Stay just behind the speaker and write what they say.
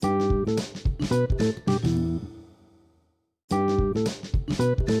Hello,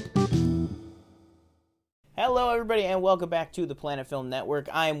 everybody, and welcome back to the Planet Film Network.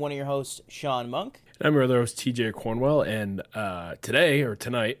 I am one of your hosts, Sean Monk. And I'm your other host, TJ Cornwell, and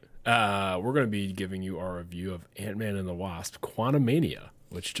tonight, we're going to be giving you our review of Ant-Man and the Wasp: Quantumania,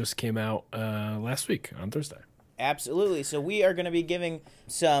 which just came out last week on Thursday. Absolutely. So we are going to be giving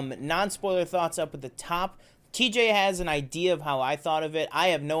some non-spoiler thoughts up at the top. TJ has an idea of how I thought of it. I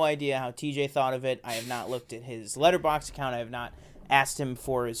have no idea how TJ thought of it. I have not looked at his Letterboxd account. I have not asked him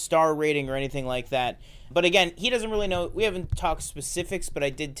for his star rating or anything like that. But again, he doesn't really know. We haven't talked specifics, but I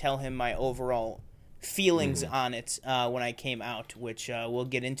did tell him my overall feelings on it when I came out, which we'll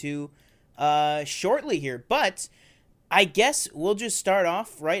get into shortly here. But I guess we'll just start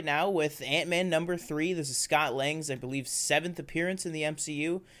off right now with Ant-Man number 3. This is Scott Lang's, I believe, 7th appearance in the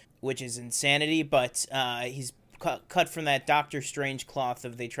MCU, which is insanity. But he's cut from that Doctor Strange cloth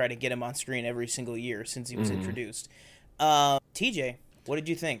of they try to get him on screen every single year since he was introduced. TJ, what did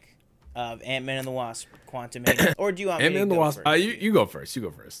you think of Ant-Man and the Wasp: Quantumania? Or do you want me Ant-Man to and the go Wasp? first? You go first. You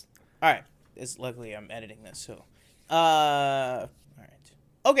go first. All right. Luckily, I'm editing this, so. All right.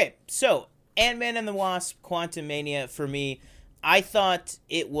 Okay, so Ant-Man and the Wasp: Quantumania, for me, I thought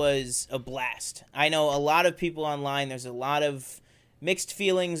it was a blast. I know a lot of people online, there's a lot of mixed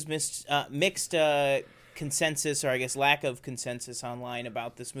feelings, mixed consensus, or I guess lack of consensus online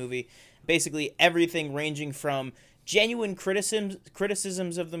about this movie. Basically, everything ranging from genuine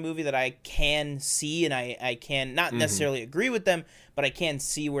criticisms of the movie that I can see, and I can not necessarily agree with them, but I can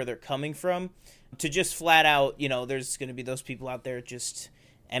see where they're coming from, to just flat out, there's going to be those people out there just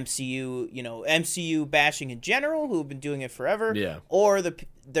MCU bashing in general who have been doing it forever. Yeah. Or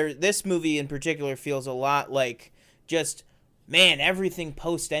this movie in particular feels a lot like just, man, everything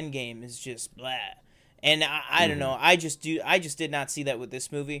post Endgame is just blah. And I don't know. I just did not see that with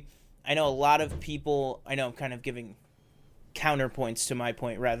this movie. I know a lot of people, I know I'm kind of giving counterpoints to my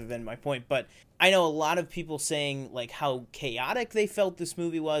point rather than my point, but I know a lot of people saying like how chaotic they felt this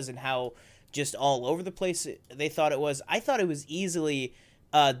movie was and how just all over the place they thought it was. I thought it was easily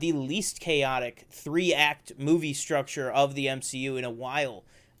the least chaotic 3-act movie structure of the MCU in a while.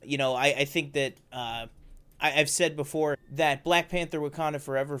 I think that I've said before that Black Panther Wakanda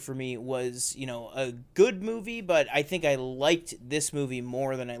Forever for me was, a good movie, but I think I liked this movie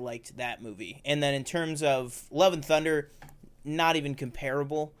more than I liked that movie. And then in terms of Love and Thunder, not even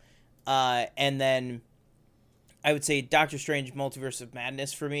comparable. And then I would say Doctor Strange Multiverse of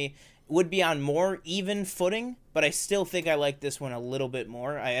Madness for me would be on more even footing, but I still think I like this one a little bit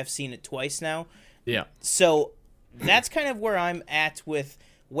more. I have seen it twice now. Yeah. So that's kind of where I'm at with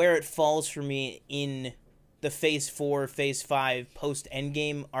where it falls for me in the Phase 4, Phase 5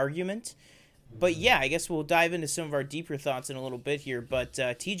 post-Endgame argument. But yeah, I guess we'll dive into some of our deeper thoughts in a little bit here. But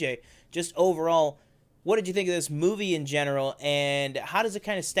TJ, just overall, what did you think of this movie in general, and how does it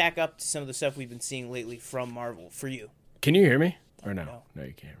kind of stack up to some of the stuff we've been seeing lately from Marvel for you? Can you hear me? Or no? No,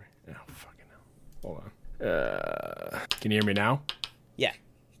 you can't hear me. Oh, fucking hell. Hold on. Can you hear me now? Yeah.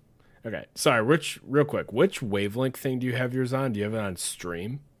 Okay. Sorry, real quick, which wavelength thing do you have yours on? Do you have it on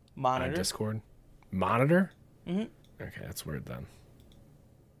stream? Monitor. On Discord? Monitor? Mm-hmm. Okay, that's weird then.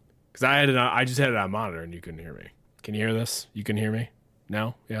 Because I just had it on monitor and you couldn't hear me. Can you hear this? You can hear me?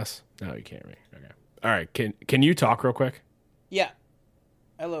 No? Yes? No, you can't hear me. Okay. All right. Can you talk real quick? Yeah.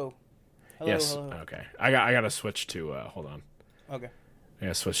 Hello. Yes. Hello. Okay. I got to switch to hold on. Okay. I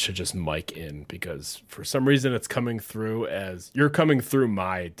got to switch to just mic in because for some reason it's coming through as you're coming through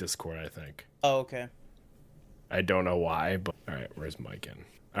my Discord, I think. Oh, okay. I don't know why, but all right, where's mic in?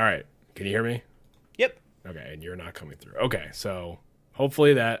 All right. Can you hear me? Yep. Okay, and you're not coming through. Okay, so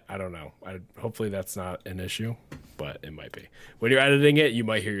hopefully I don't know. Hopefully that's not an issue, but it might be. When you're editing it, you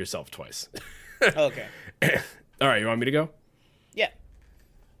might hear yourself twice. Okay. All right, you want me to go? Yeah.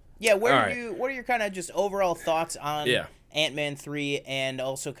 Yeah, what are your kind of just overall thoughts on Ant-Man 3 and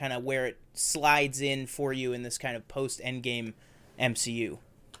also kind of where it slides in for you in this kind of post-Endgame MCU?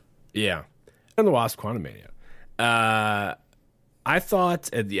 Yeah. And the Wasp: Quantumania. I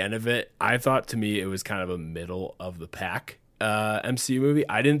thought at the end of it, to me it was kind of a middle of the pack MCU movie.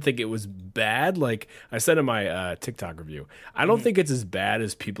 I didn't think it was bad. Like I said in my TikTok review, I don't think it's as bad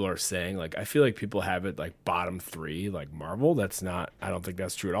as people are saying. Like I feel like people have it like bottom 3, like Marvel. I don't think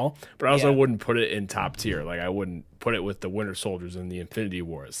that's true at all. But I also wouldn't put it in top tier. Like I wouldn't put it with the Winter Soldiers and the Infinity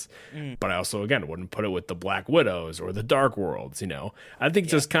Wars. But I also, again, wouldn't put it with the Black Widows or the Dark Worlds, I think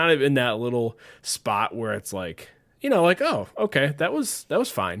just kind of in that little spot where it's like, like, oh, okay, that was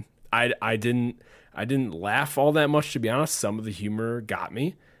fine. I didn't laugh all that much, to be honest. Some of the humor got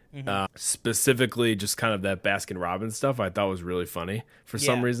me. Specifically, just kind of that Baskin Robbins stuff I thought was really funny for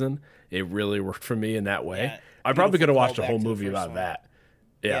some reason. It really worked for me in that way. Yeah. I probably could have watched a callback whole to the movie first about one. that.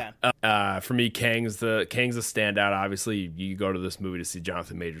 Yeah. For me, Kang's a standout. Obviously, you go to this movie to see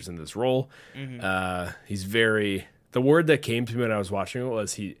Jonathan Majors in this role. He's very. The word that came to me when I was watching it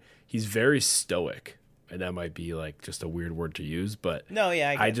was he's very stoic, and that might be like just a weird word to use, but No,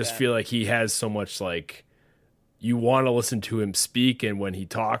 yeah, I just feel like he has so much like you want to listen to him speak, and when he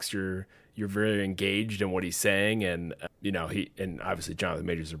talks, you're very engaged in what he's saying, and and obviously Jonathan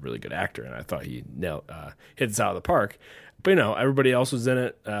Majors is a really good actor, and I thought he hit this out of the park. But everybody else was in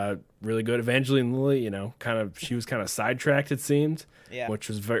it, really good. Evangeline Lilly, she was kind of sidetracked, it seemed, which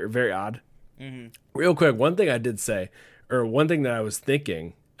was very, very odd. Real quick, one thing I did say, or one thing that I was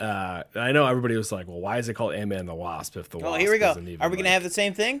thinking, I know everybody was like, well, why is it called Ant-Man and the Wasp if the Wasp here we go. isn't even Are we going to have the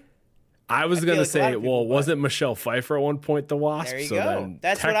same thing? I was going to say, well, wasn't Michelle Pfeiffer at one point the Wasp? There you so go. Then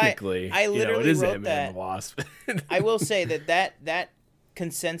That's technically, what I literally it is wrote Ant-Man that. and the Wasp. I will say that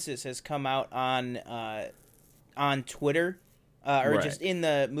consensus has come out on Twitter or Right. just in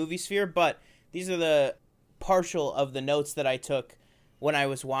the movie sphere, but these are the partial of the notes that I took when I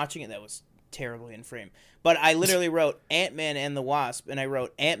was watching it. That was terribly in frame. But I literally wrote Ant-Man and the Wasp, and I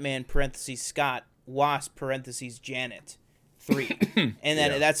wrote Ant-Man parentheses Scott, Wasp parentheses Janet 3. And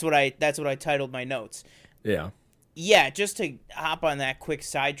then that's what I titled my notes. Yeah, just to hop on that quick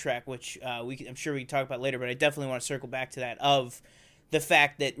sidetrack, which I'm sure we can talk about later, but I definitely want to circle back to that, of the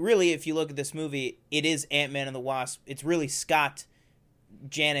fact that really, if you look at this movie, it is Ant-Man and the Wasp. It's really Scott,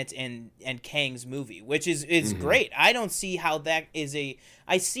 Janet, and Kang's movie, which is great. I don't see how that is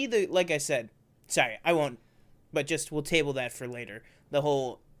I see like I said, sorry, I won't, but just we'll table that for later. The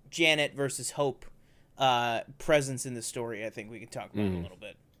whole Janet versus Hope presence in the story, I think we can talk about a little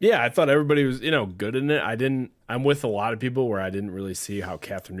bit. Yeah, I thought everybody was, good in it. I'm with a lot of people where I didn't really see how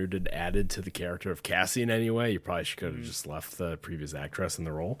Catherine Newton added to the character of Cassie in any way. You probably could have just left the previous actress in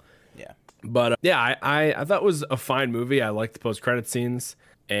the role. Yeah. But I thought it was a fine movie. I liked the post-credit scenes,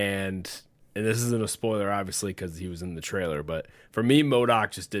 and this isn't a spoiler, obviously, because he was in the trailer, but for me, MODOK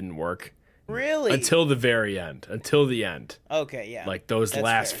just didn't work. Really? Until the very end. Until the end. Okay, yeah. Like those That's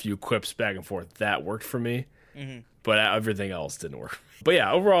last fair. few quips back and forth, that worked for me. But everything else didn't work. But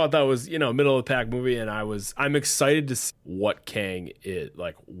yeah, overall, I thought it was, middle of the pack movie, and I'm excited to see what Kang is,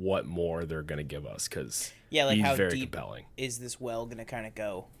 like what more they're going to give us, because like he's how very deep compelling. is this well going to kind of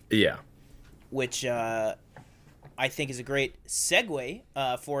go? Yeah. Which I think is a great segue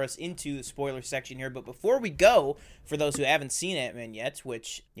for us into the spoiler section here. But before we go, for those who haven't seen Ant-Man yet,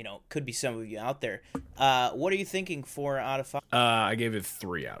 which, could be some of you out there, what are you thinking 4 out of 5? I gave it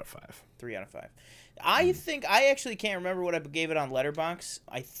 3 out of 5. 3 out of 5. I think I actually can't remember what I gave it on Letterboxd.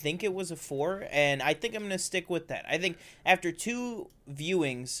 I think it was a 4, and I think I'm going to stick with that. I think after 2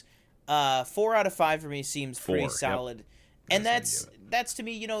 viewings, 4 out of 5 for me seems pretty solid. Yep. And that's to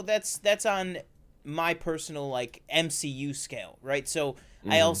me, that's on my personal like MCU scale, right? So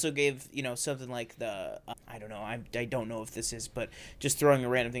I also gave something like the I don't know, I don't know if this is, but just throwing a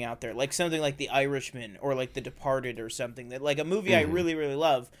random thing out there, like something like The Irishman or like The Departed or something, that like a movie I really, really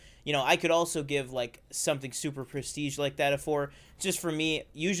love. I could also give like something super prestige like that a 4. Just for me,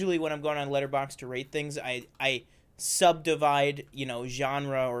 usually when I'm going on Letterboxd to rate things, I subdivide,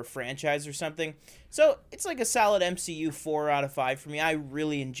 genre or franchise or something. So it's like a solid MCU 4 out of 5 for me. I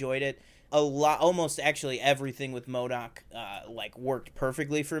really enjoyed it a lot. Almost actually everything with MODOK like worked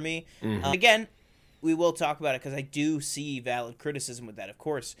perfectly for me. Again, we will talk about it because I do see valid criticism with that, of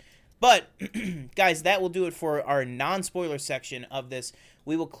course. But guys, that will do it for our non-spoiler section of this.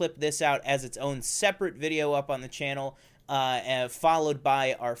 We will clip this out as its own separate video up on the channel, followed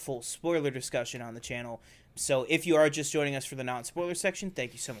by our full spoiler discussion on the channel. So if you are just joining us for the non-spoiler section,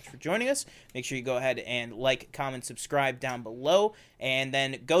 thank you so much for joining us. Make sure you go ahead and like, comment, subscribe down below. And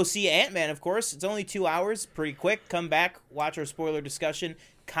then go see Ant-Man, of course. It's only 2 hours, pretty quick. Come back, watch our spoiler discussion,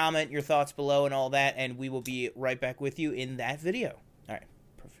 comment your thoughts below and all that, and we will be right back with you in that video. All right,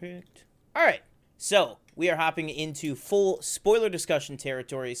 perfect. All right, so we are hopping into full spoiler discussion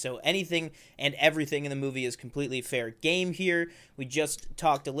territory, so anything and everything in the movie is completely fair game here. We just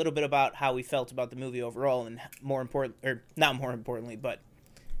talked a little bit about how we felt about the movie overall, and not more importantly, but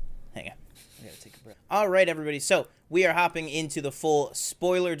hang on, I gotta take a breath. All right, everybody, so we are hopping into the full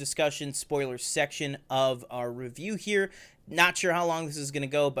spoiler discussion, spoiler section of our review here. Not sure how long this is going to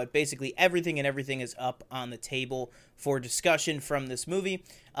go, but basically everything is up on the table for discussion from this movie.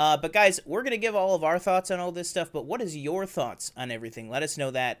 But guys, we're going to give all of our thoughts on all this stuff, but what is your thoughts on everything? Let us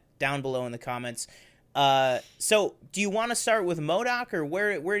know that down below in the comments. So, do you want to start with MODOK, or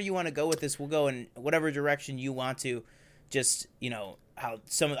where do you want to go with this? We'll go in whatever direction you want to. just, how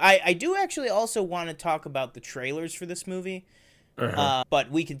I do actually also want to talk about the trailers for this movie.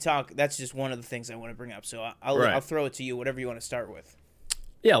 But we can talk. That's just one of the things I want to bring up. So I'll throw it to you. Whatever you want to start with.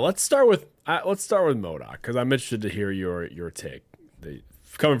 Yeah, let's start with MODOK, because I'm interested to hear your take,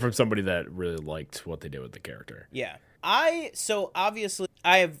 coming from somebody that really liked what they did with the character. Yeah, so obviously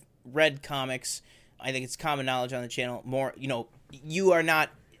I have read comics. I think it's common knowledge on the channel. More, you are not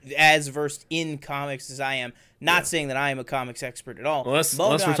as versed in comics as I am. Not saying that I am a comics expert at all. Unless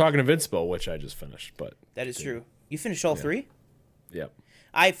we're talking Invincible, which I just finished. But that is true. You finished all 3? Yep.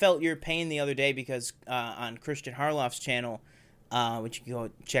 I felt your pain the other day because on Christian Harloff's channel, which you can go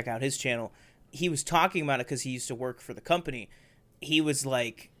check out his channel, he was talking about it because he used to work for the company. He was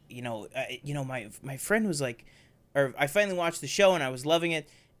like, my friend was like, or I finally watched the show and I was loving it,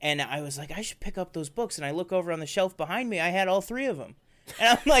 and I was like, I should pick up those books, and I look over on the shelf behind me, I had all 3 of them.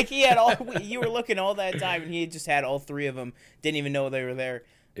 And I'm like, you were looking all that time, and he just had all 3 of them, didn't even know they were there.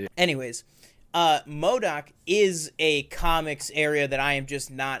 Yeah. Anyways, MODOK is a comics area that I am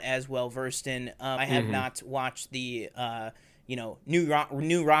just not as well versed in. I have not watched the new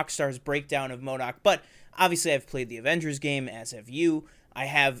Rockstar's breakdown of MODOK, but obviously I've played the Avengers game, as have you. I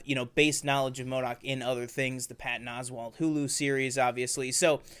have base knowledge of MODOK in other things, the Patton Oswalt Hulu series, obviously.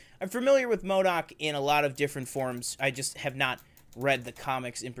 So I'm familiar with MODOK in a lot of different forms. I just have not read the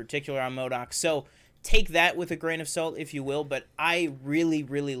comics in particular on MODOK. So take that with a grain of salt, if you will. But I really,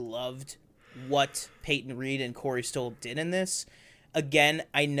 really loved what Peyton Reed and Corey Stoll did in this. Again,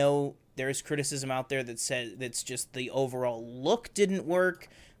 I know there's criticism out there that says that's just the overall look didn't work,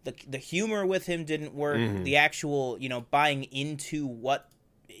 the humor with him didn't work, the actual, buying into what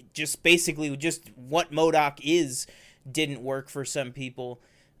what MODOK is didn't work for some people.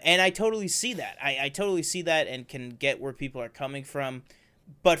 And I totally see that. I totally see that and can get where people are coming from.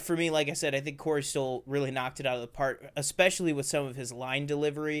 But for me, like I said, I think Corey Stoll really knocked it out of the park, especially with some of his line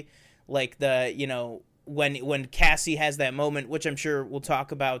delivery. Like when Cassie has that moment, which I'm sure we'll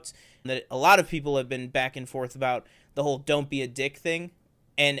talk about, that a lot of people have been back and forth about, the whole "don't be a dick" thing.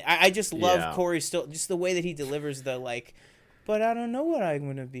 And I just love Corey Stoll, just the way that he delivers the but I don't know what I'm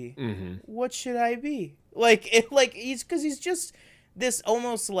gonna be. What should I be? He's just this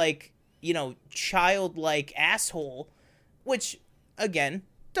almost childlike asshole, which again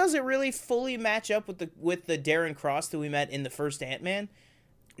doesn't really fully match up with the Darren Cross that we met in the first Ant-Man.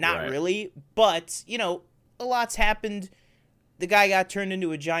 Not really, but, a lot's happened. The guy got turned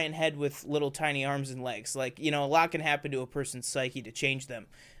into a giant head with little tiny arms and legs. A lot can happen to a person's psyche to change them.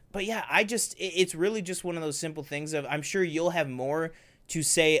 But yeah, it's really just one of those simple things of, I'm sure you'll have more to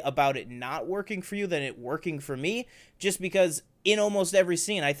say about it not working for you than it working for me, just because in almost every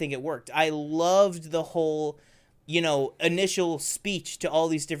scene, I think it worked. I loved the whole, initial speech to all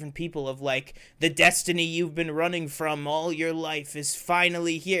these different people of the destiny you've been running from all your life is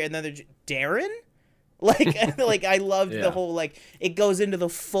finally here. And then they're Darren? I loved the whole, it goes into the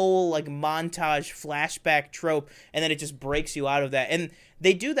full, montage flashback trope, and then it just breaks you out of that. And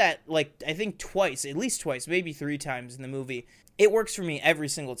they do that, I think twice, at least twice, maybe 3 times in the movie. It works for me every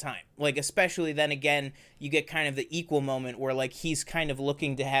single time. Especially then again, you get kind of the equal moment where, he's kind of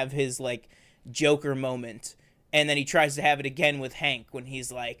looking to have his, Joker moment. And then he tries to have it again with Hank when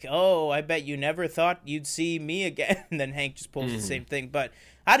he's like, oh, I bet you never thought you'd see me again. And then Hank just pulls the same thing. But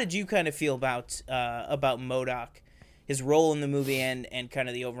how did you kind of feel about MODOK, his role in the movie and kind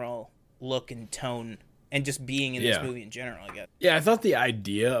of the overall look and tone and just being in this movie in general, I guess? Yeah, I thought the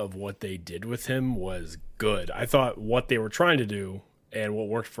idea of what they did with him was good. I thought what they were trying to do and what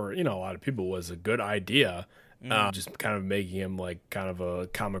worked for, a lot of people was a good idea. Just kind of making him kind of a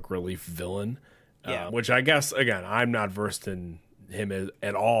comic relief villain. Which I guess, again, I'm not versed in him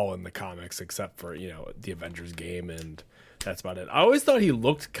at all in the comics except for, the Avengers game, and that's about it. I always thought he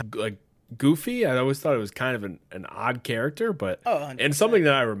looked goofy. I always thought it was kind of an odd character, but and something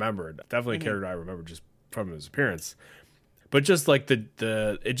that I remembered. Definitely a character I remember just from his appearance. But just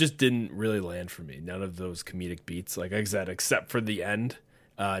it just didn't really land for me. None of those comedic beats, like I said, except for the end,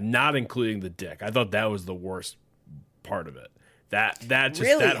 not including the dick. I thought that was the worst part of it.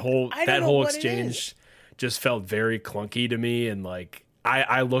 That whole exchange just felt very clunky to me, and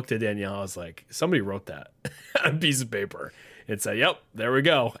I looked at Danielle, I was like, somebody wrote that on a piece of paper and said, "Yep, there we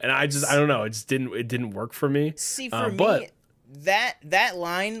go." And I don't know, it didn't work for me. See, for me, that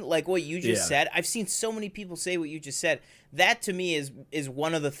line, what you just said, I've seen so many people say what you just said. That to me is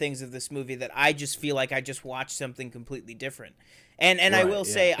one of the things of this movie that I just feel like I just watched something completely different. And I will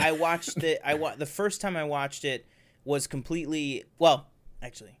say I watched it. The first time I watched it was completely, well,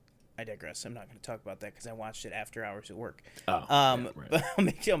 actually, I digress. I'm not going to talk about that because I watched it after hours at work. But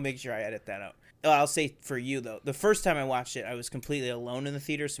I'll make sure I edit that out. I'll say for you though, the first time I watched it, I was completely alone in the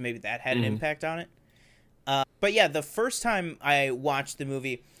theater, so maybe that had an impact on it. But yeah, the first time I watched the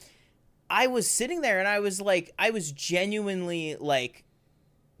movie, I was sitting there and I was genuinely like,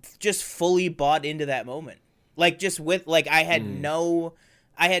 just fully bought into that moment. Like, just with, like, I had no,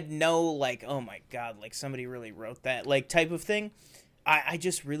 like, oh my God, like, somebody really wrote that, like, type of thing. I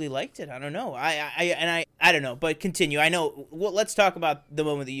just really liked it. I don't know. I don't know, but continue. I know. Well, let's talk about the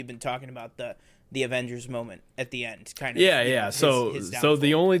moment that you've been talking about, the Avengers moment at the end, kind of. Yeah. His So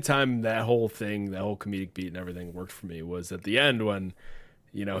the only time that whole comedic beat and everything worked for me was at the end when,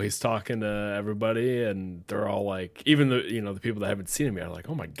 he's talking to everybody and they're all like, even the people that haven't seen him yet are like,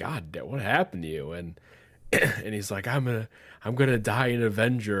 oh my God, what happened to you? And he's like, I'm gonna die an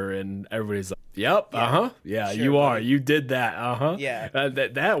Avenger, and everybody's like, yep, yeah, sure, you are, buddy. You did that, yeah.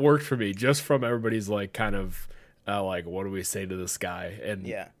 That worked for me, just from everybody's like kind of like, what do we say to this guy? And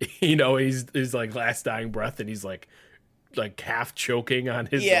he's like last dying breath, and he's like half choking on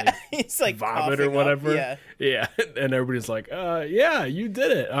his he's like vomit or whatever. Yeah, and everybody's like, yeah, you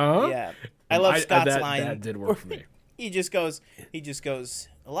did it, Yeah, I love Scott's line. That did work for me. He just goes,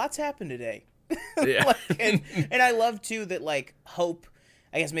 a lot's happened today. Yeah. and I love too that, like, Hope,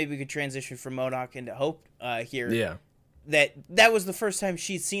 I guess maybe we could transition from MODOK into Hope here. Yeah. That was the first time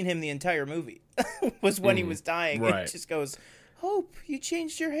she'd seen him the entire movie, was when he was dying. Right. And just goes, Hope, you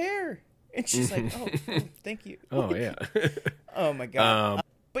changed your hair. And she's like, oh, thank you. Oh, yeah. Oh, my God.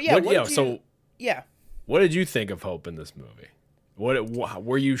 But yeah, what did you think of Hope in this movie?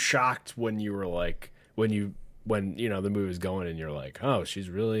 Were you shocked when you were like, when the movie was going and you're like, oh, she's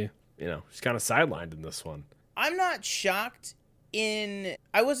really... she's kind of sidelined in this one. I'm not shocked I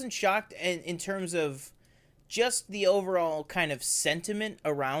wasn't shocked in terms of just the overall kind of sentiment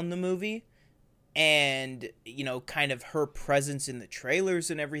around the movie and, kind of her presence in the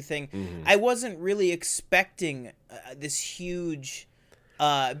trailers and everything. Mm-hmm. I wasn't really expecting this huge...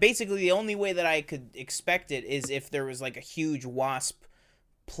 basically, the only way that I could expect it is if there was like a huge Wasp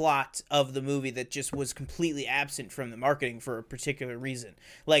plot of the movie that just was completely absent from the marketing for a particular reason.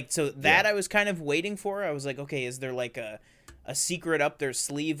 Like, so that I was kind of waiting for. I was like, okay, is there like a secret up their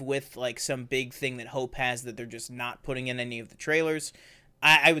sleeve with like some big thing that Hope has that they're just not putting in any of the trailers?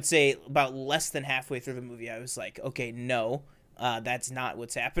 I would say about less than halfway through the movie, I was like, okay, no, that's not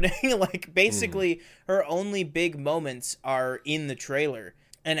what's happening. Like, basically, her only big moments are in the trailer.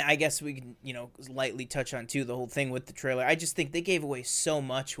 And I guess we can, lightly touch on, too, the whole thing with the trailer. I just think they gave away so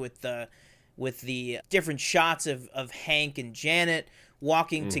much with the different shots of Hank and Janet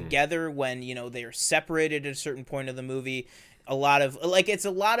walking together when, they are separated at a certain point of the movie.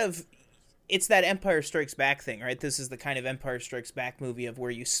 It's that Empire Strikes Back thing, right? This is the kind of Empire Strikes Back movie of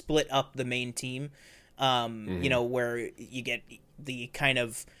where you split up the main team, where you get the kind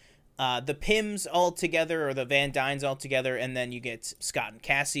of... the Pyms all together, or the Van Dynes all together, and then you get Scott and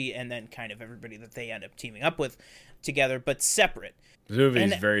Cassie, and then kind of everybody that they end up teaming up with together, but separate. The movie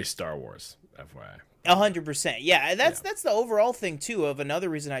is very Star Wars, FYI. 100%. Yeah, that's the overall thing, too, of another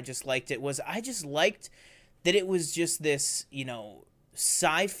reason I just liked it, was I just liked that it was just this,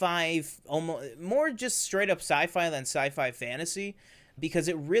 sci-fi, almost more just straight up sci-fi than sci-fi fantasy, because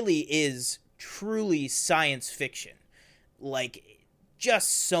it really is truly science fiction. Like,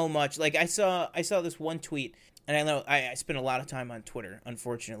 just so much. Like, I saw this one tweet, and I know I spend a lot of time on Twitter,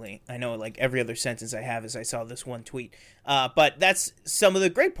 unfortunately. I know, like, every other sentence I have is I saw this one tweet. But that's some of the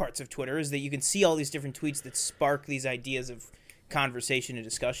great parts of Twitter, is that you can see all these different tweets that spark these ideas of conversation and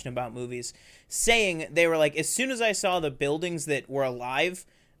discussion about movies, saying, they were like, as soon as I saw the buildings that were alive,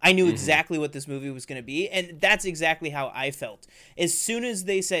 I knew exactly what this movie was going to be, and that's exactly how I felt. As soon as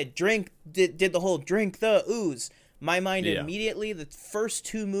they said, did the whole drink the ooze, my mind immediately, the first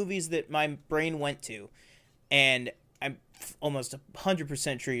two movies that my brain went to, and I'm almost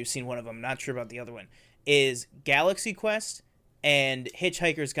 100% sure you've seen one of them, not sure about the other one, is Galaxy Quest and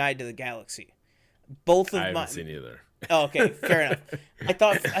Hitchhiker's Guide to the Galaxy. Both of I haven't seen either. Oh, okay, fair enough.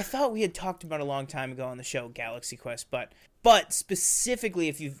 I thought we had talked about a long time ago on the show, Galaxy Quest, but specifically,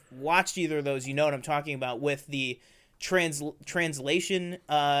 if you've watched either of those, you know what I'm talking about with the translation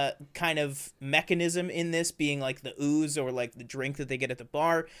kind of mechanism in this being like the ooze or like the drink that they get at the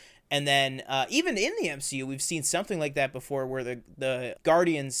bar. And then even in the MCU, we've seen something like that before where the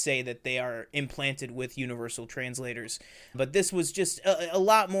Guardians say that they are implanted with universal translators. But this was just a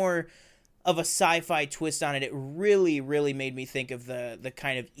lot more of a sci-fi twist on it. It really, really made me think of the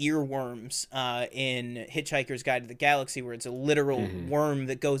kind of earworms in Hitchhiker's Guide to the Galaxy, where it's a literal worm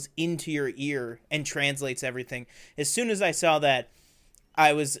that goes into your ear and translates everything. As soon as I saw that,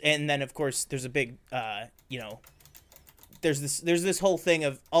 and then of course there's a big, there's this whole thing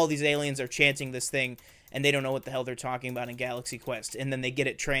of all these aliens are chanting this thing and they don't know what the hell they're talking about in Galaxy Quest, and then they get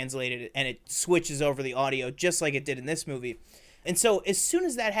it translated and it switches over the audio just like it did in this movie. And so as soon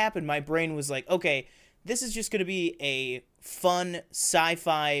as that happened, my brain was like, okay, this is just going to be a fun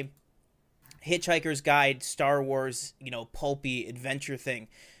sci-fi Hitchhiker's Guide, Star Wars, pulpy adventure thing,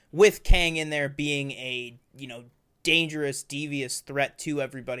 with Kang in there being a, dangerous, devious threat to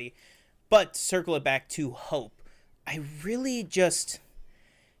everybody. But to circle it back to Hope, she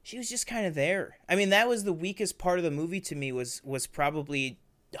was just kind of there. I mean, that was the weakest part of the movie to me, was probably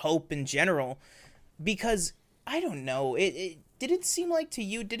Hope in general, because I don't know, did it seem like to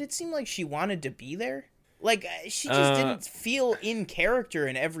you, did it seem like she wanted to be there? Like, she just didn't feel in character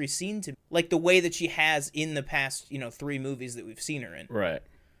in every scene to me, like the way that she has in the past, 3 movies that we've seen her in. Right.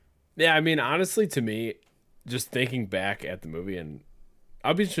 Yeah, I mean, honestly, to me, just thinking back at the movie, and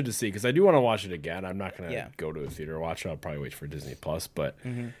I'll be interested to see, because I do want to watch it again. I'm not going to go to a theater and watch it. I'll probably wait for Disney Plus. But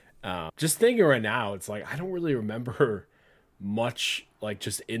just thinking right now, it's like I don't really remember her much, like,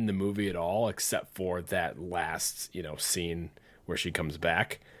 just in the movie at all, except for that last, scene where she comes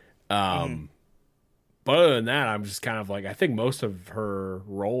back. But other than that, I'm just kind of like, I think most of her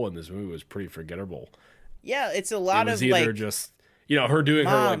role in this movie was pretty forgettable. Yeah, it's a lot of either like, just, her doing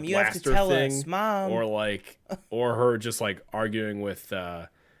her like you have to blaster tell thing, us, Mom. or her just like arguing with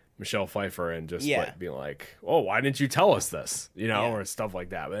Michelle Pfeiffer and just like being like, oh, why didn't you tell us this? Or stuff like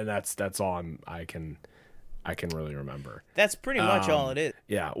that. And that's all I can really remember. That's pretty much all it is.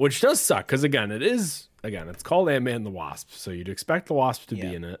 Yeah, which does suck, because it's called Ant-Man and the Wasp, so you'd expect the Wasp to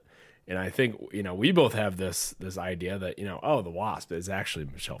be in it. And I think, we both have this idea that, the Wasp is actually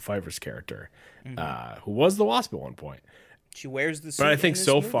Michelle Pfeiffer's character, who was the Wasp at one point. She wears the suit. But I think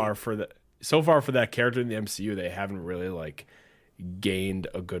so far for that character in the MCU, they haven't really like gained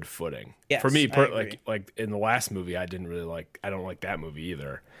a good footing. Yes, for me, like in the last movie, I don't like that movie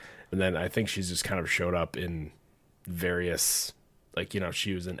either. And then I think she's just kind of showed up in various, like,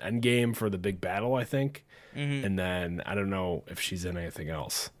 she was in Endgame for the big battle, I think. And then I don't know if she's in anything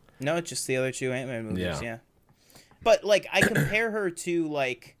else. No, it's just the other 2 Ant-Man movies, yeah. But, like, I compare her to,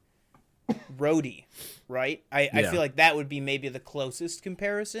 like, Rhodey, right? I feel like that would be maybe the closest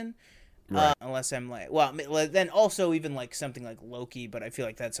comparison. Right. Unless I'm like... Well, then also even, like, something like Loki, but I feel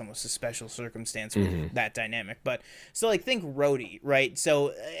like that's almost a special circumstance with that dynamic. But, so, like, think Rhodey, right? So,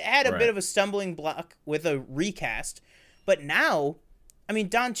 it had a bit of a stumbling block with a recast. But now, I mean,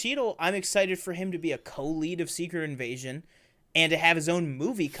 Don Cheadle, I'm excited for him to be a co-lead of Secret Invasion, and to have his own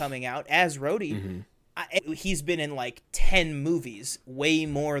movie coming out as Rhodey. He's been in like 10 movies, way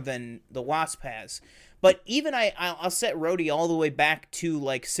more than the Wasp has. But even I'll set Rhodey all the way back to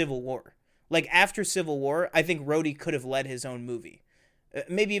like Civil War. Like after Civil War, I think Rhodey could have led his own movie.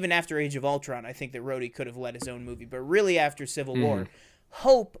 Maybe even after Age of Ultron, I think that Rhodey could have led his own movie. But really after Civil War,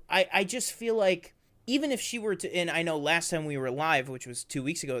 Hope, I just feel like, even if she were to, and I know last time we were live, which was 2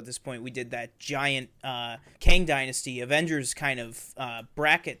 weeks ago at this point, we did that giant Kang Dynasty Avengers kind of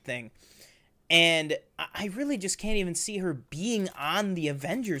bracket thing. And I really just can't even see her being on the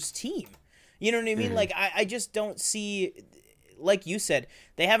Avengers team. You know what I mean? Like, I just don't see, like you said,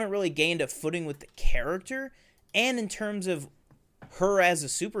 they haven't really gained a footing with the character. And in terms of her as a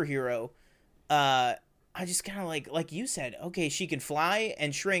superhero, I just kind of like you said, okay, she can fly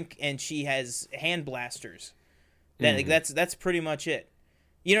and shrink, and she has hand blasters. That's pretty much it.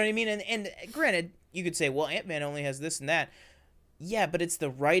 You know what I mean? And granted, you could say, well, Ant-Man only has this and that. Yeah, but it's the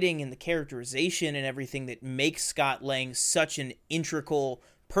writing and the characterization and everything that makes Scott Lang such an integral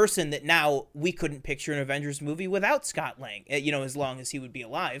person that now we couldn't picture an Avengers movie without Scott Lang, as long as he would be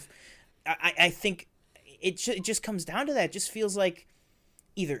alive. I think it just comes down to that. It just feels like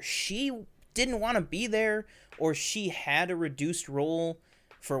either she didn't want to be there, or she had a reduced role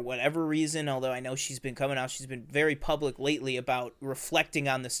for whatever reason, although I know she's been coming out, she's been very public lately about reflecting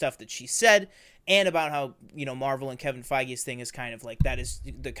on the stuff that she said, and about how, Marvel and Kevin Feige's thing is kind of like, that is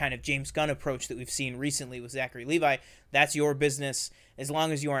the kind of James Gunn approach that we've seen recently with Zachary Levi. That's your business. As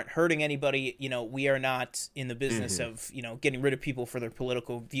long as you aren't hurting anybody, we are not in the business of, getting rid of people for their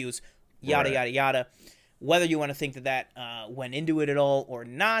political views, yada, yada, yada. Whether you want to think that went into it at all or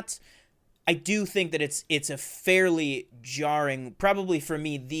not, I do think that it's a fairly jarring, probably for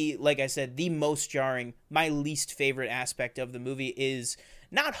me, like I said, the most jarring, my least favorite aspect of the movie is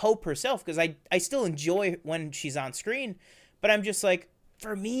not Hope herself, because I still enjoy when she's on screen, but I'm just like,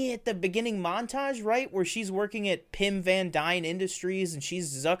 for me, at the beginning montage, right, where she's working at Pim Van Dyne Industries and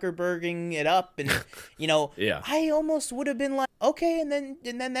she's Zuckerberging it up, and yeah. I almost would have been like, okay, and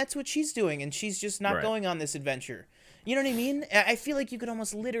then that's what she's doing, and she's just not going on this adventure. You know what I mean? I feel like you could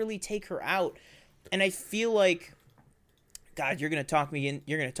almost literally take her out, and I feel like God, you're gonna talk me in.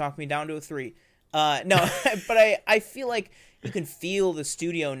 You're gonna talk me down to a 3. No, but I feel like you can feel the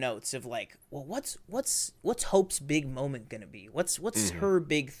studio notes of like, well, what's Hope's big moment gonna be? What's her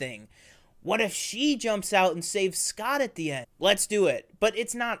big thing? What if she jumps out and saves Scott at the end? Let's do it. But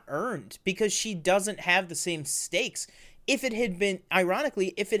it's not earned because she doesn't have the same stakes. If it had been,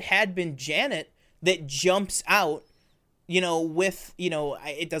 ironically, if it had been Janet that jumps out, with,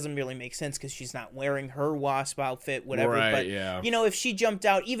 it doesn't really make sense because she's not wearing her Wasp outfit, whatever. Right, but, yeah. If she jumped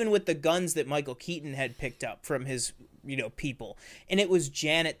out, even with the guns that Michael Keaton had picked up from his, people, and it was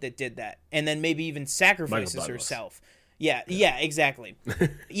Janet that did that, and then maybe even sacrifices herself. Yeah, exactly.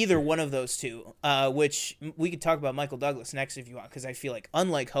 Either one of those two, which we could talk about Michael Douglas next if you want, because I feel like,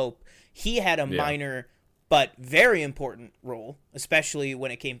 unlike Hope, he had a minor but very important role, especially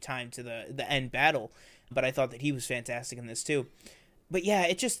when it came time to the end battle. But I thought that he was fantastic in this too. But yeah,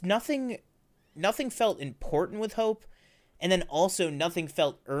 it just nothing felt important with Hope, and then also nothing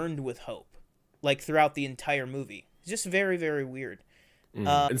felt earned with Hope, like throughout the entire movie. It's just very, very weird.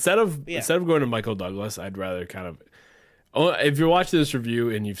 Instead of going to Michael Douglas, I'd rather kind of. If you're watching this review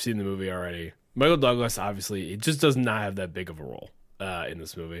and you've seen the movie already, Michael Douglas obviously it just does not have that big of a role in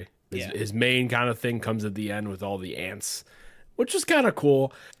this movie. His main kind of thing comes at the end with all the ants, which is kind of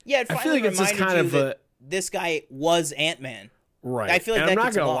cool. Yeah, I feel like it's just kind of this guy was Ant-Man. Right. I feel like and that I'm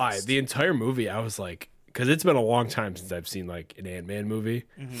not gonna lost. lie, the entire movie I was like, because it's been a long time since I've seen like an Ant-Man movie,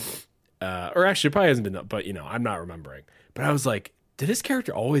 or actually it probably hasn't been, but I'm not remembering. But I was like, did his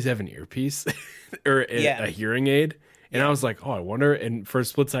character always have an earpiece or a hearing aid? And I was like, oh, I wonder. And for a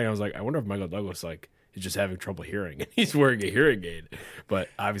split second, I was like, I wonder if Michael Douglas like is just having trouble hearing and he's wearing a hearing aid. But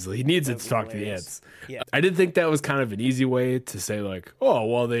obviously, he needs it to talk to the ants. Yeah, I did think that was kind of an easy way to say like, oh,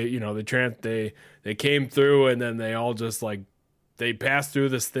 well, they came through and then they all just like they passed through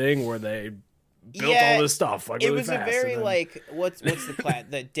this thing where they built all this stuff. Like, really it was fast. A very like what's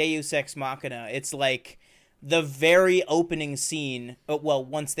the Deus Ex Machina. It's like the very opening scene, well,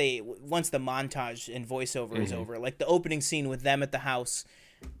 once the montage and voiceover is over, like the opening scene with them at the house,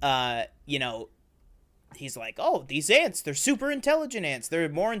 he's like, oh, these ants, they're super intelligent ants. They're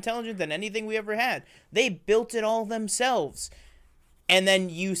more intelligent than anything we ever had. They built it all themselves. And then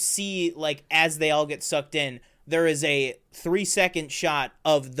you see, like, as they all get sucked in, there is a 3-second shot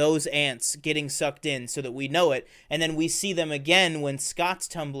of those ants getting sucked in so that we know it. And then we see them again when Scott's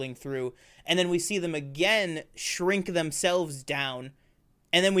tumbling through. And then we see them again shrink themselves down.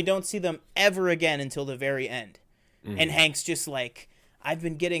 And then we don't see them ever again until the very end. And Hank's just like, I've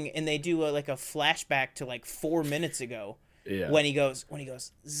been getting, and they do like a flashback to like 4 minutes ago. Yeah. When he goes,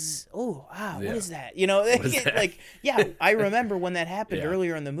 zzz, what is that? Like, yeah, I remember when that happened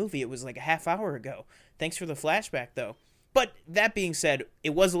earlier in the movie. It was like a half hour ago. Thanks for the flashback, though. But that being said,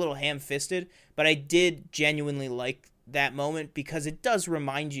 it was a little ham-fisted, but I did genuinely like that moment because it does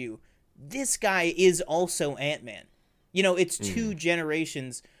remind you, this guy is also Ant-Man. It's two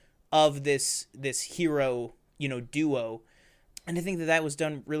generations of this hero, duo. And I think that was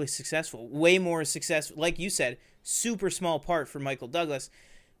done really successful. Way more successful. Like you said, super small part for Michael Douglas.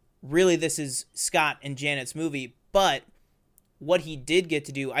 Really, this is Scott and Janet's movie. But what he did get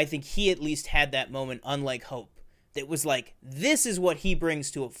to do, I think he at least had that moment, unlike Hope. That was like, this is what he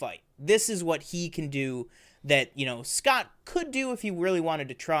brings to a fight. This is what he can do that, Scott could do if he really wanted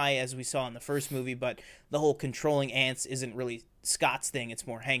to try, as we saw in the first movie. But the whole controlling ants isn't really Scott's thing. It's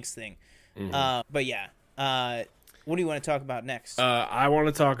more Hank's thing. But yeah. What do you want to talk about next? I want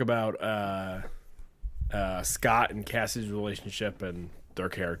to talk about Scott and Cassie's relationship and their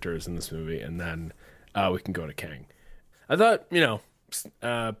characters in this movie, and then we can go to Kang. I thought,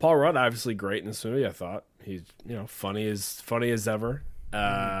 Paul Rudd obviously great in this movie. I thought he's, funny as ever.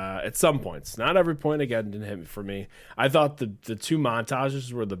 At some points, not every point. Again, didn't hit for me. I thought the two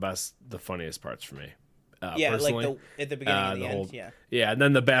montages were the funniest parts for me. Personally. Like at the beginning and the end, yeah, and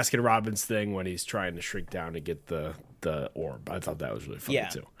then the Baskin Robbins thing when he's trying to shrink down to get the orb. I thought that was really funny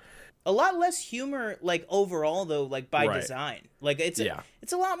too. A lot less humor, like overall though, like by design. Like it's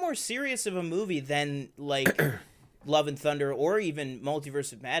a lot more serious of a movie than like Love and Thunder or even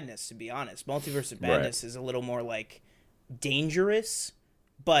Multiverse of Madness. To be honest, Multiverse of Madness is a little more like dangerous,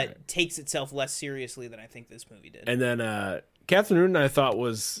 but takes itself less seriously than I think this movie did. And then Catherine Newton, I thought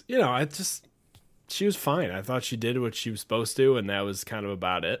was, she was fine. I thought she did what she was supposed to, and that was kind of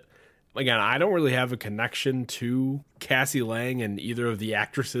about it. Again, I don't really have a connection to Cassie Lang and either of the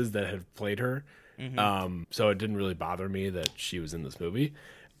actresses that have played her. So it didn't really bother me that she was in this movie.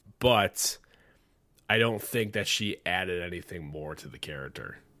 But I don't think that she added anything more to the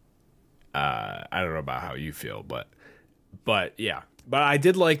character. I don't know about how you feel, but yeah. But I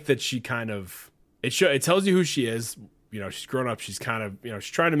did like that she kind of... It tells you who she is she's grown up. She's kind of,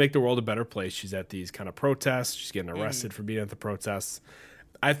 she's trying to make the world a better place. She's at these kind of protests. She's getting arrested for being at the protests.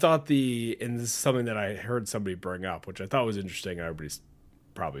 I thought and this is something that I heard somebody bring up, which I thought was interesting. Everybody's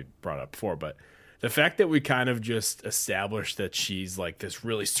probably brought up before, but the fact that we kind of just established that she's like this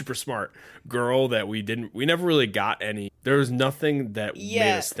really super smart girl that we never really got there was nothing that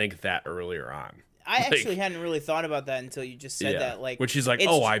made us think that earlier on. I actually hadn't really thought about that until you just said that. Like, when she's like,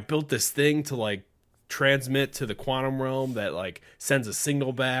 I built this thing to like transmit to the quantum realm that like sends a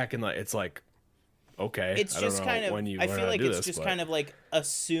signal back, and like it's like, okay, it's just kind of, I feel like it's just kind of like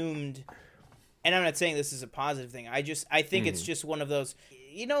assumed, and I'm not saying this is a positive thing. I think it's just one of those,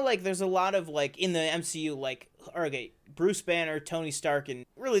 like there's a lot of like in the MCU, like, okay, Bruce Banner, Tony Stark, and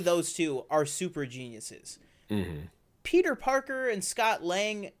really those two are super geniuses. Peter Parker and Scott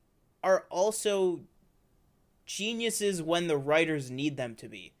Lang are also geniuses when the writers need them to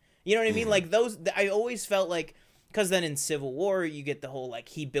be. You know what I mean? Like those, I always felt like, because then in Civil War you get the whole like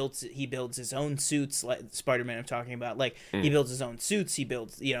he builds his own suits, like Spider-Man I'm talking about. Like he builds his own suits. He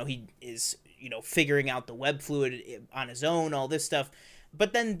builds, he is figuring out the web fluid on his own, all this stuff.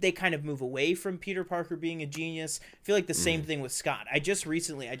 But then they kind of move away from Peter Parker being a genius. I feel like the same thing with Scott. I just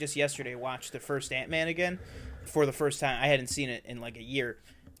yesterday watched the first Ant-Man again for the first time. I hadn't seen it in like a year.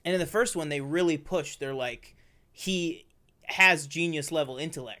 And in the first one, they really pushed. They're like, he has genius level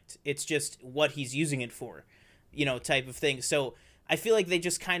intellect. It's just what he's using it for, type of thing. So I feel like they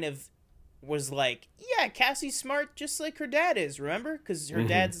just kind of was like, yeah, Cassie's smart just like her dad is, remember? Because her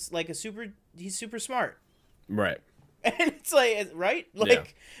dad's like he's super smart. Right. And it's like, right?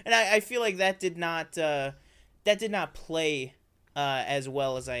 Like, and I feel like that did not play as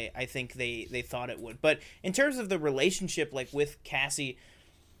well as I think they thought it would. But in terms of the relationship, like with Cassie,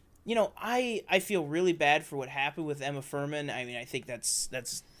 I feel really bad for what happened with Emma Furman. I mean, I think that's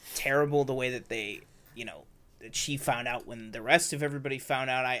terrible the way that they, that she found out when the rest of everybody found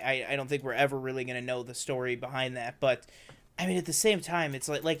out. I don't think we're ever really going to know the story behind that. But, I mean, at the same time, it's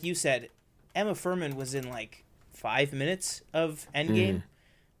like you said, Emma Furman was in, like, 5 minutes of Endgame.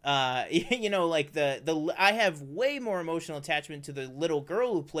 Like I have way more emotional attachment to the little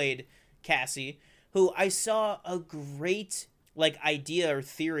girl who played Cassie, who I saw a great like idea or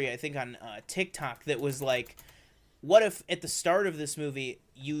theory, I think on TikTok, that was like, what if at the start of this movie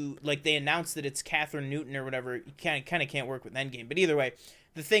they announced that it's Catherine Newton or whatever. You kind of can't work with Endgame, but either way,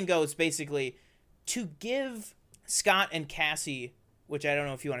 the thing goes basically to give Scott and Cassie, which I don't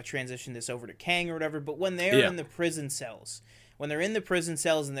know if you want to transition this over to Kang or whatever, but when they're in the prison cells, and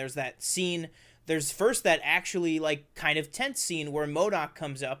there's that scene, there's first that actually like kind of tense scene where MODOK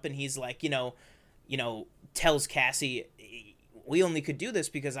comes up and he's like, tells Cassie, we only could do this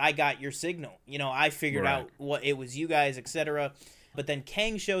because I got your signal. I figured out what it was, you guys, etc. But then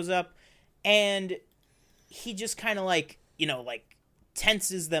Kang shows up and he just kind of like, like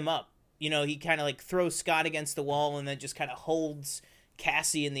tenses them up. He kind of like throws Scott against the wall and then just kind of holds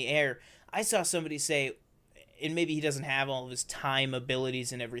Cassie in the air. I saw somebody say, and maybe he doesn't have all of his time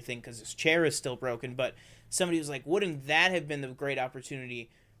abilities and everything because his chair is still broken, but somebody was like, wouldn't that have been the great opportunity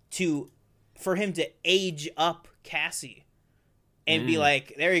for him to age up Cassie and be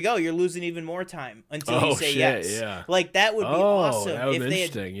like, there you go, you're losing even more time until you say yes. Yeah. Like that would be awesome. That would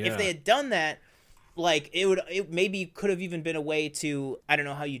if they had done that, like it maybe could have even been a way to, I don't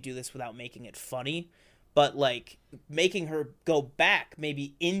know how you do this without making it funny, but like making her go back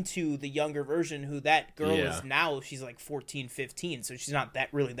maybe into the younger version who that girl is now. She's like 14, 15, so she's not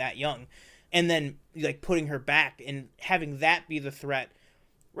really that young. And then like putting her back and having that be the threat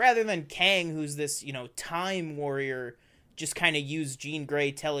rather than Kang, who's this, time warrior, just kind of use Jean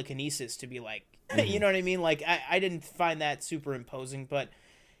Grey telekinesis to be like, you know what I mean? Like I didn't find that super imposing, but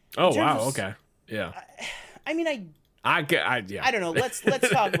okay. Yeah. I mean, I don't know. Let's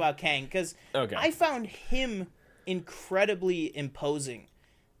talk about Kang because I found him incredibly imposing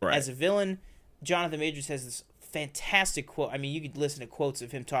as a villain. Jonathan Majors has this fantastic quote. I mean, you could listen to quotes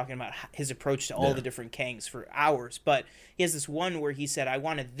of him talking about his approach to all the different Kangs for hours, but he has this one where he said, "I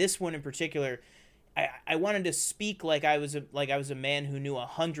wanted this one in particular. I wanted to speak like I was a man who knew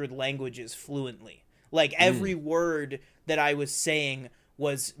 100 languages fluently. Like every word that I was saying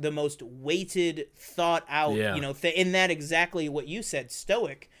was the most weighted, thought out, in that exactly what you said,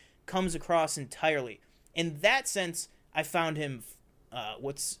 stoic, comes across entirely. In that sense, I found him,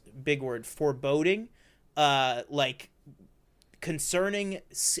 what's big word, foreboding, like concerning,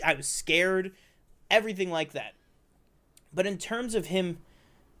 I was scared, everything like that. But in terms of him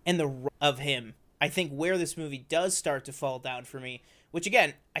and I think where this movie does start to fall down for me, which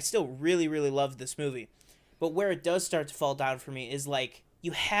again, I still really, really love this movie, but where it does start to fall down for me is like,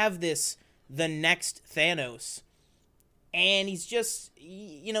 you have the next Thanos, and he's just,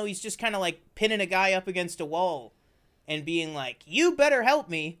 he's just kind of like pinning a guy up against a wall and being like, you better help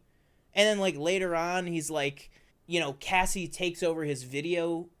me. And then like later on, he's like, Cassie takes over his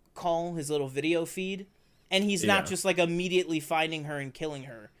video call, his little video feed, and he's not just like immediately finding her and killing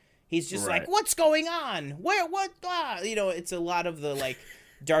her. He's just like, what's going on? What? It's a lot of the like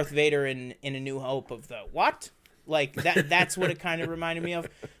Darth Vader in A New Hope of the what? Like that's what it kind of reminded me of.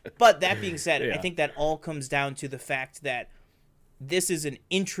 But that being said, I think that all comes down to the fact that this is an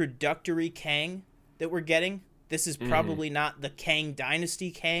introductory Kang that we're getting. This is probably not the Kang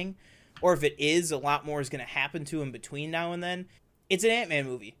Dynasty Kang, or if it is, a lot more is going to happen to him between now and then. It's an Ant-Man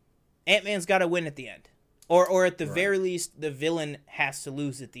movie. Ant-Man's got to win at the end. Or at the very least, the villain has to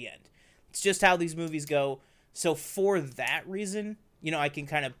lose at the end. It's just how these movies go. So for that reason, I can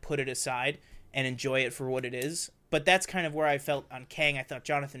kind of put it aside and enjoy it for what it is. But that's kind of where I felt on Kang. I thought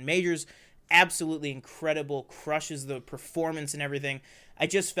Jonathan Majors, absolutely incredible, crushes the performance and everything. I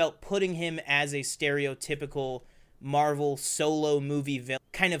just felt putting him as a stereotypical Marvel solo movie villain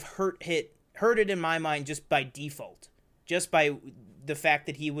kind of hurt it in my mind just by default. Just by the fact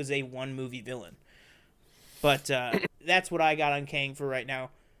that he was a one-movie villain. But that's what I got on Kang for right now.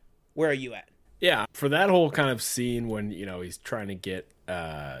 Where are you at? Yeah, for that whole kind of scene when, he's trying to get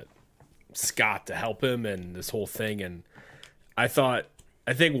Scott to help him and this whole thing. And I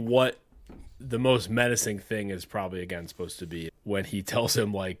think what the most menacing thing is probably, again, supposed to be when he tells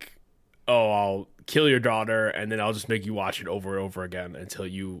him, like, oh, I'll kill your daughter and then I'll just make you watch it over and over again until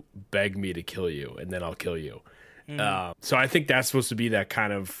you beg me to kill you, and then I'll kill you. So I think that's supposed to be that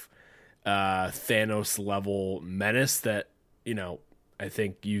kind of Thanos level menace that, I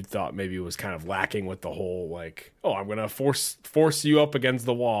think you thought maybe was kind of lacking with the whole, like, oh, I'm going to force you up against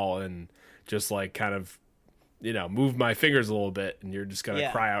the wall and just like kind of, move my fingers a little bit and you're just going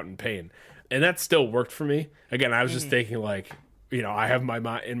to cry out in pain. And that still worked for me. Again, I was just thinking like, I have in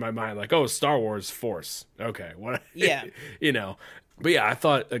my mind like, oh, Star Wars Force. Okay. What? Yeah. But yeah, I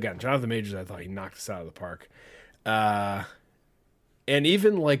thought, again, Jonathan Majors, I thought he knocked us out of the park. And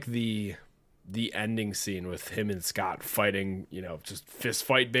even like the ending scene with him and Scott fighting, just fist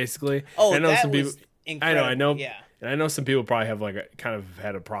fight basically. Oh, I know that some was people, incredible. I know, yeah. And I know some people probably have like kind of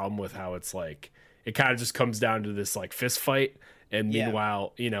had a problem with how it's like it kind of just comes down to this like fist fight, and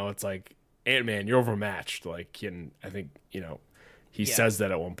meanwhile, it's like, Ant-Man, you're overmatched. Like, and I think he says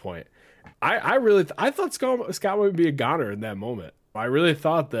that at one point. I thought Scott would be a goner in that moment. I really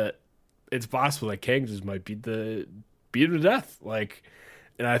thought that it's possible that Kang just might beat him to death. Like,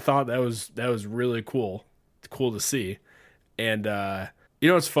 and I thought that was really cool. It's cool to see. And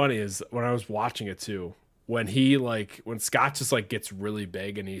what's funny is when I was watching it too, when Scott just like gets really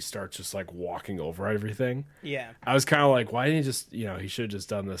big and he starts just like walking over everything. Yeah. I was kind of like, why didn't he just, he should have just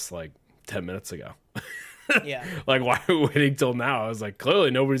done this like 10 minutes ago. Yeah. Like, why are we waiting till now? I was like,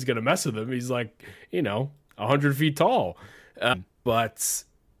 clearly nobody's going to mess with him. He's like, 100 feet tall. But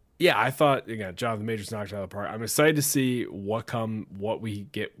yeah, I thought, again, Jonathan Majors knocked it out of the park. I'm excited to see what we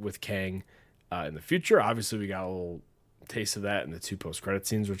get with Kang in the future. Obviously, we got a little taste of that in the 2 post-credit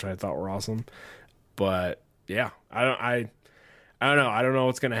scenes, which I thought were awesome. But yeah, I don't know. I don't know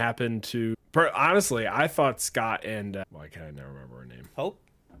what's going to happen to. Honestly, I thought Scott and why can't I never remember her name?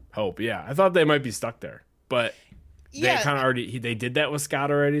 Hope. Yeah, I thought they might be stuck there, but they kind of already they did that with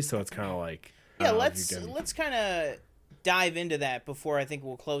Scott already, so it's kind of like let's kind of dive into that before I think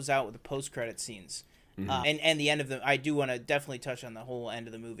we'll close out with the post-credit scenes. And the end of the. I do want to definitely touch on the whole end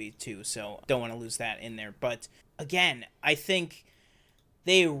of the movie too, so don't want to lose that in there. But again, I think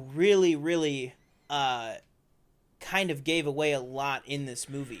they really, really kind of gave away a lot in this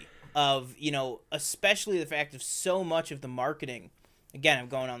movie. Of especially the fact of so much of the marketing. Again, I'm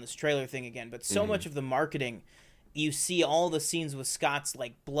going on this trailer thing again, but so much of the marketing, you see all the scenes with Scott's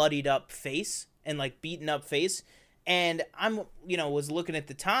like bloodied up face and like beaten up face, and I'm was looking at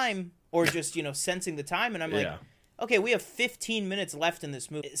the time or just sensing the time, and I'm like, okay, we have 15 minutes left in this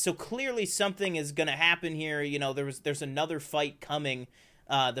movie, so clearly something is gonna happen here. There's another fight coming,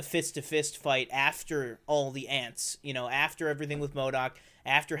 the fist to fist fight after all the ants, after everything with MODOK,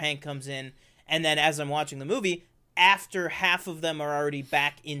 after Hank comes in, and then as I'm watching the movie, after half of them are already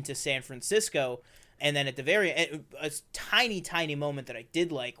back into San Francisco, and then at the a tiny moment that I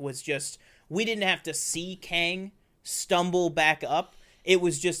did like was just we didn't have to see Kang stumble back up. It